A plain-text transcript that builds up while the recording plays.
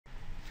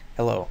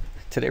Hello.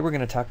 Today we're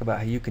going to talk about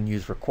how you can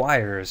use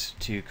requires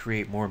to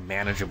create more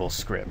manageable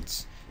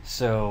scripts.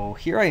 So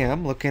here I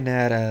am looking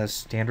at a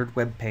standard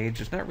web page.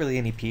 There's not really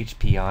any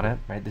PHP on it,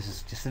 right? This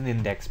is just an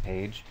index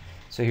page.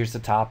 So here's the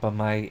top of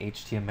my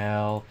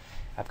HTML.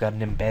 I've got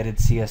an embedded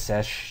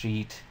CSS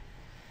sheet.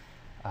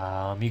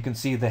 You can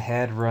see the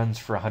head runs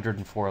for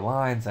 104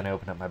 lines. Then I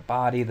open up my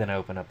body. Then I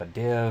open up a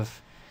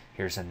div.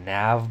 Here's a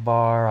nav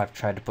bar. I've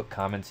tried to put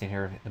comments in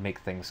here to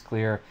make things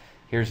clear.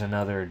 Here's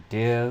another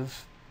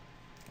div.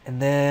 And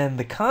then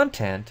the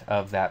content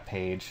of that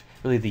page,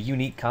 really the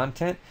unique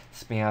content,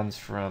 spans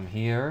from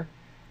here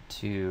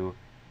to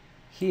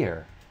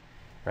here,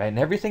 right? And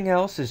everything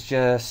else is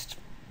just,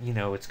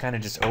 it's kind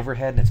of just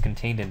overhead and it's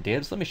contained in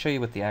divs. Let me show you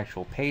what the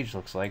actual page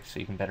looks like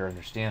so you can better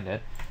understand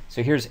it.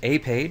 So here's a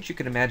page. You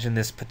can imagine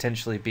this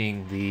potentially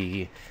being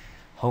the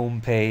home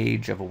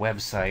page of a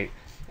website.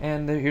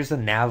 And here's the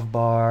nav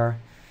bar.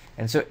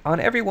 And so on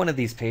every one of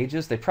these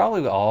pages, they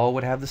probably all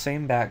would have the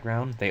same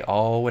background. They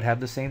all would have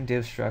the same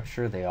div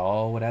structure. They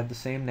all would have the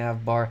same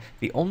nav bar.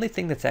 The only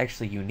thing that's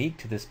actually unique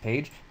to this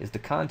page is the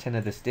content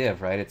of this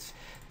div, right? It's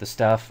the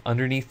stuff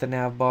underneath the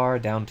nav bar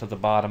down to the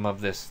bottom of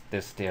this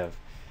div.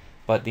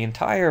 But the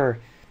entire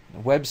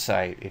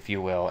website, if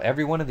you will,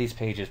 every one of these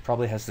pages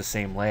probably has the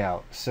same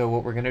layout. So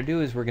what we're going to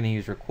do is we're going to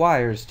use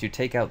requires to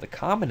take out the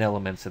common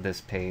elements of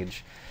this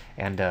page.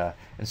 And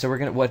so we're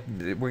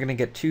gonna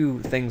get two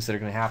things that are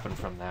gonna happen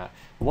from that.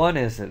 One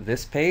is that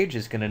this page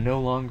is gonna no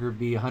longer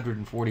be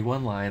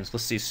 141 lines.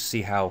 Let's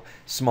see how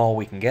small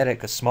we can get it,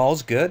 because small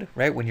is good,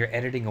 right? When you're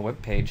editing a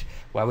web page,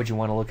 why would you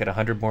want to look at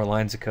 100 more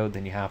lines of code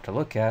than you have to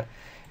look at?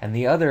 And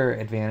the other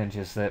advantage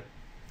is that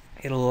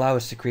it'll allow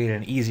us to create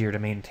an easier to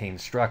maintain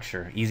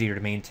structure, easier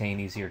to maintain,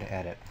 easier to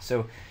edit.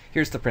 So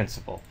here's the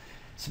principle.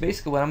 So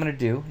basically what I'm going to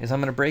do is I'm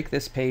going to break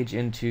this page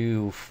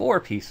into 4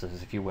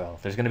 pieces, if you will.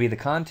 There's going to be the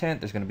content,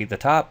 there's going to be the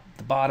top,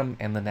 the bottom,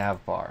 and the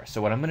nav bar.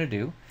 So what I'm going to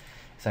do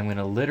is I'm going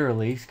to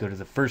literally go to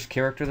the first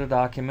character of the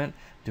document,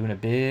 doing a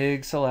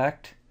big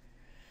select.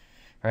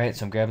 All right,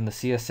 so I'm grabbing the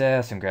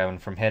CSS, I'm grabbing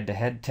from head to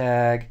head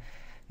tag.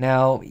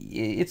 Now,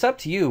 it's up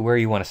to you where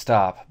you want to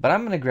stop, but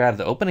I'm going to grab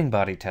the opening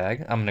body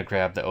tag, I'm going to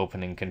grab the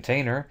opening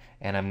container,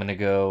 and I'm going to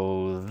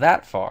go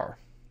that far.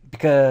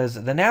 Because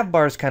the nav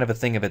bar is kind of a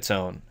thing of its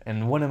own,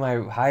 and one of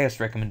my highest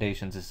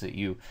recommendations is that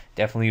you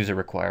definitely use a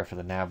require for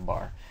the nav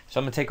bar. So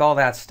I'm going to take all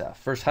that stuff,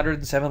 first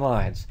 107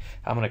 lines,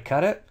 I'm going to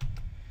cut it,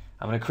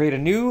 I'm going to create a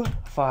new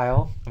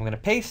file, I'm going to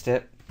paste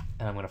it,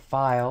 and I'm going to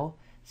file,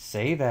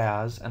 save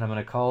as, and I'm going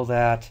to call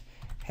that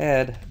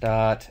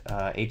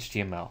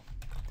head.html.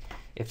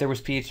 If there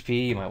was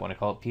PHP, you might want to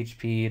call it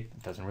PHP,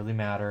 it doesn't really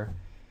matter.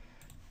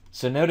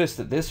 So notice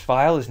that this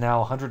file is now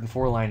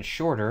 104 lines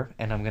shorter,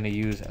 and I'm going to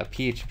use a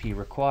PHP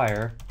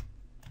require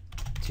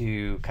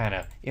to kind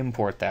of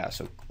import that.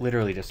 So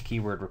literally just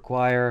keyword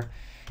require,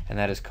 and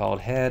that is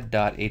called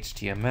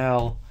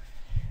head.html.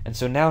 And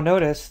so now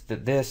notice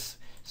that this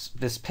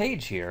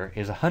page here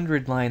is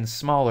 100 lines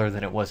smaller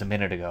than it was a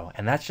minute ago,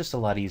 and that's just a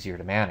lot easier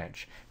to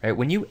manage, right?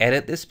 When you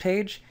edit this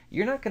page,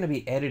 you're not going to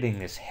be editing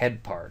this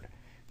head part.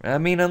 I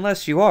mean,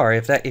 unless you are.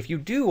 If you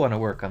do want to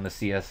work on the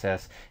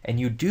CSS and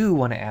you do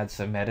want to add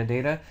some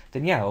metadata,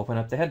 then yeah, open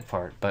up the head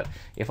part. But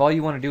if all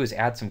you want to do is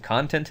add some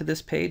content to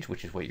this page,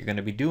 which is what you're going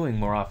to be doing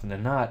more often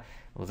than not,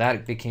 well,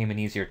 that became an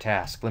easier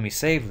task. Let me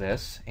save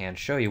this and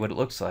show you what it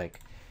looks like.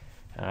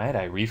 All right,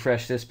 I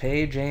refresh this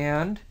page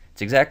and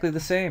it's exactly the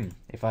same.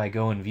 If I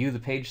go and view the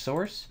page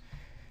source,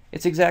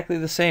 it's exactly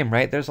the same,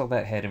 right? There's all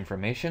that head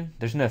information.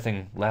 There's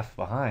nothing left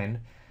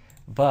behind.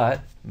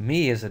 But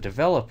me as a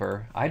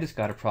developer, I just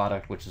got a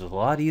product which is a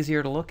lot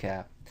easier to look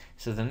at.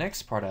 So the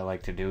next part I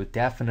like to do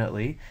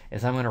definitely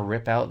is I'm going to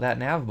rip out that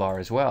nav bar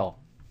as well.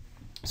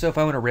 So if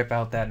I want to rip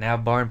out that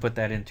nav bar and put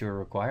that into a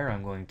require,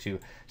 I'm going to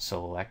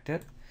select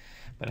it.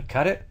 I'm going to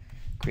cut it,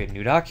 create a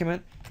new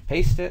document,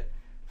 paste it,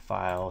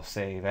 file,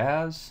 save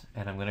as,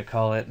 and I'm going to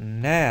call it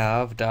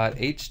nav.html.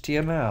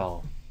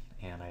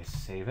 And I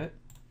save it.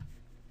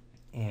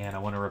 And I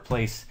want to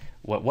replace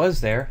what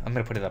was there. I'm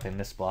going to put it up in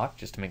this block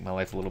just to make my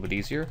life a little bit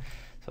easier. So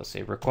I'll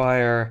say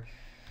require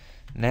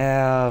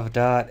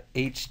nav.html,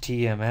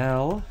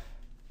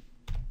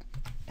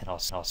 and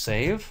I'll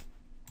save,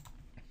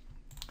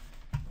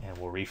 and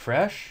we'll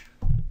refresh,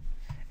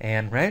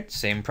 and right,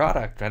 same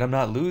product, right? I'm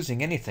not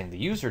losing anything. The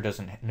user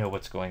doesn't know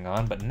what's going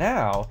on, but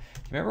now,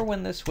 remember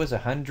when this was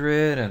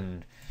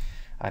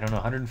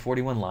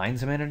 141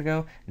 lines a minute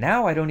ago?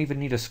 Now I don't even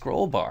need a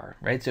scroll bar,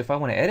 right? So if I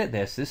want to edit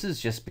this, this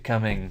is just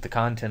becoming the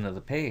content of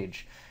the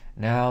page.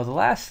 Now the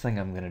last thing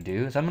I'm going to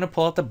do is I'm going to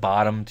pull out the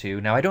bottom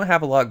too. Now I don't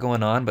have a lot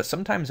going on, but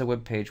sometimes a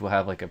web page will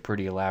have like a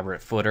pretty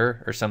elaborate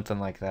footer or something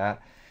like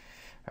that.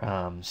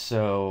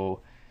 So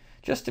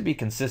just to be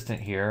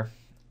consistent here,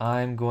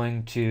 I'm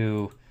going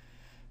to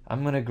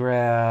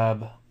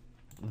grab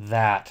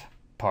that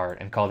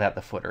part and call that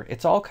the footer.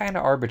 It's all kind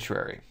of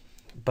arbitrary.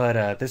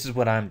 But this is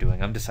what I'm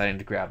doing. I'm deciding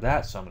to grab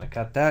that, so I'm going to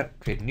cut that,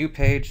 create a new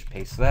page,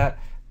 paste that,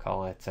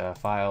 call it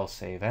file,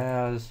 save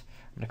as.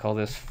 I'm going to call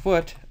this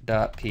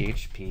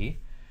foot.php.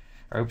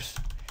 Or oops,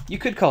 you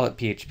could call it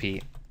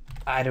PHP.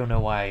 I don't know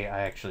why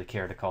I actually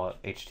care to call it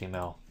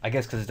HTML. I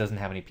guess because it doesn't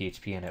have any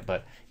PHP in it,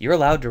 but you're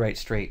allowed to write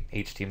straight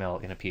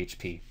HTML in a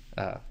PHP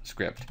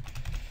script.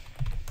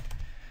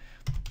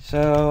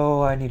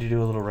 So I need to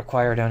do a little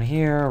require down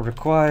here.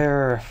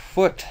 Require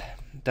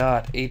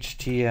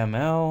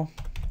foot.html.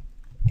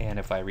 And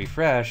if I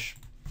refresh,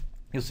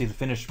 you'll see the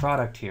finished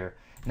product here.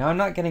 Now I'm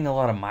not getting a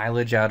lot of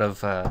mileage out of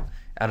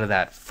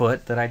that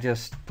foot that I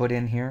just put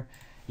in here.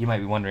 You might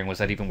be wondering, was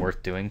that even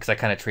worth doing? Because I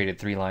kind of traded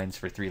 3 lines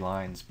for 3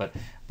 lines. But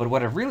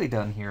what I've really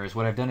done here is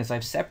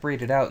I've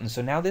separated out. And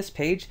so now this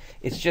page,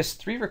 it's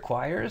just 3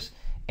 requires.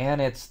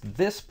 And it's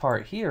this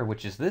part here,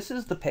 this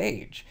is the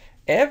page.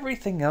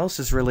 Everything else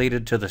is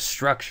related to the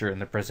structure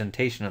and the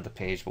presentation of the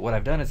page. But what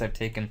I've done is I've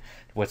taken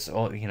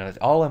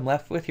all I'm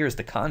left with here is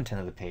the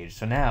content of the page.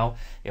 So now,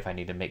 if I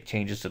need to make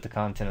changes to the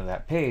content of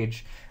that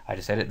page, I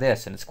just edit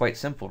this, and it's quite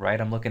simple, right?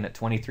 I'm looking at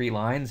 23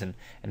 lines, and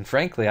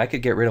frankly, I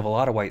could get rid of a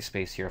lot of white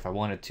space here if I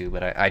wanted to,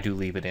 but I do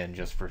leave it in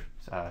just for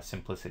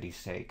simplicity's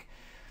sake.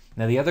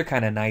 Now, the other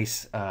kind of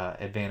nice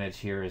advantage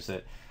here is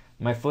that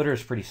my footer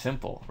is pretty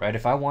simple, right?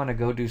 If I want to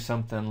go do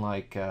something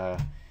like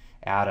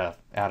add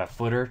a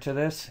footer to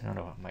this, I don't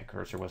know, my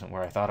cursor wasn't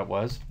where I thought it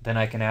was, then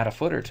I can add a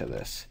footer to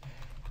this.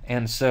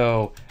 And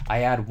so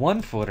I add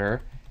one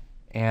footer,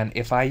 and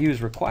if I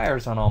use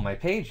requires on all my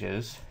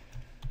pages,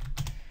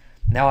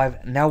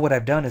 now what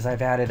I've done is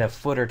I've added a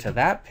footer to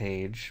that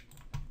page.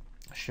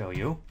 I'll show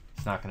you.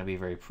 It's not going to be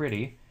very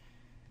pretty.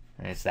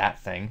 It's that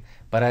thing,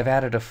 but I've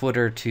added a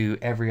footer to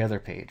every other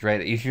page,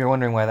 right? If you're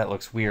wondering why that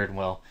looks weird,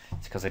 well,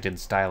 it's because I didn't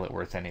style it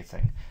worth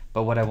anything.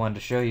 But what I wanted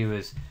to show you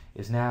is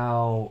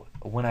now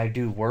when I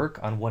do work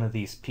on one of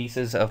these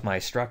pieces of my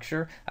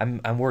structure,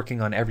 I'm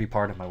working on every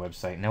part of my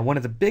website. Now, one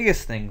of the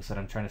biggest things that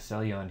I'm trying to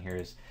sell you on here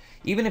is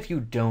even if you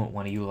don't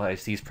want to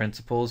utilize these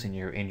principles in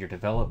your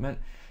development,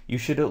 you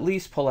should at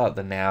least pull out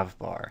the nav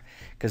bar,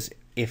 because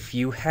if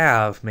you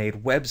have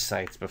made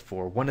websites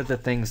before, one of the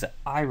things that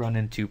I run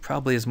into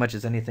probably as much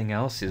as anything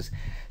else is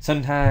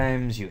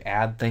sometimes you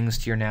add things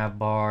to your nav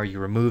bar, you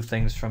remove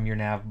things from your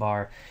nav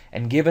bar,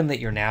 and given that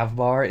your nav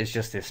bar is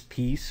just this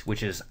piece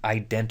which is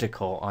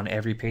identical on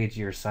every page of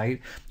your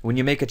site, when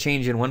you make a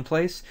change in one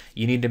place,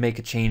 you need to make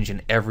a change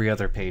in every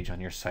other page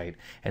on your site,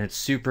 and it's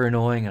super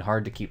annoying and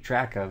hard to keep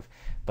track of.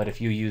 But if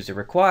you use a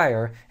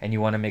require and you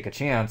want to make a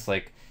chance,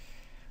 like,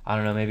 I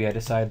don't know, maybe I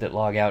decide that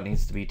logout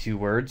needs to be 2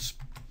 words.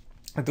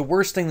 Like, the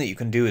worst thing that you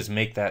can do is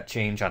make that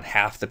change on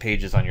half the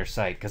pages on your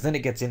site, because then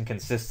it gets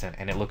inconsistent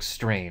and it looks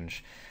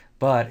strange.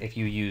 But if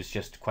you use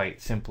just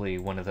quite simply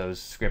one of those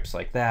scripts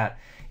like that,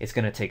 it's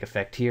going to take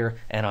effect here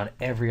and on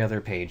every other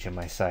page in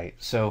my site.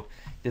 So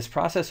this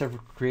process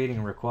of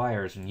creating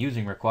requires and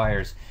using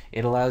requires,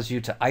 it allows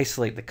you to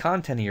isolate the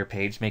content of your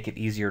page, make it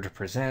easier to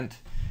present,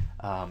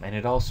 and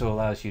it also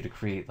allows you to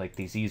create like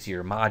these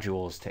easier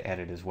modules to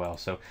edit as well.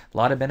 So a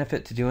lot of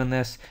benefit to doing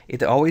this.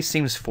 It always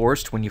seems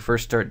forced when you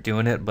first start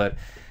doing it, but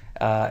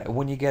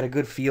when you get a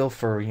good feel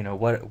for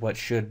what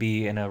should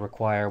be in a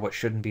require, what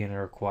shouldn't be in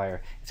a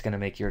require, it's going to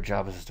make your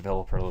job as a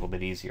developer a little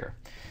bit easier.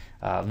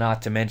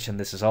 Not to mention,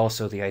 this is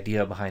also the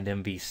idea behind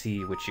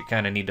MVC, which you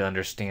kind of need to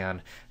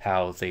understand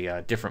how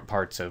the different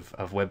parts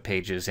of web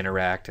pages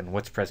interact, and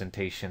what's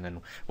presentation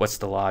and what's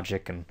the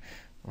logic, and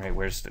right,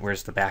 where's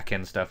the back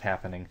end stuff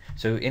happening.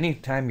 So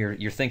anytime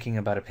you're thinking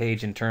about a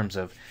page in terms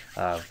of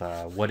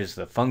what is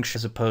the function,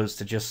 as opposed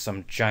to just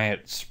some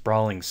giant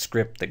sprawling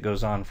script that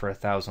goes on for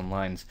 1,000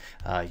 lines,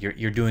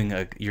 you're doing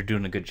a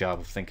good job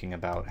of thinking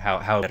about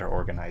how to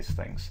organize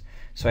things.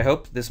 So I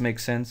hope this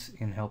makes sense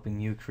in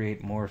helping you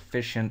create more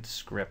efficient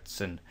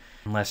scripts and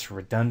less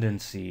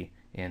redundancy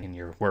in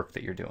your work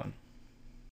that you're doing.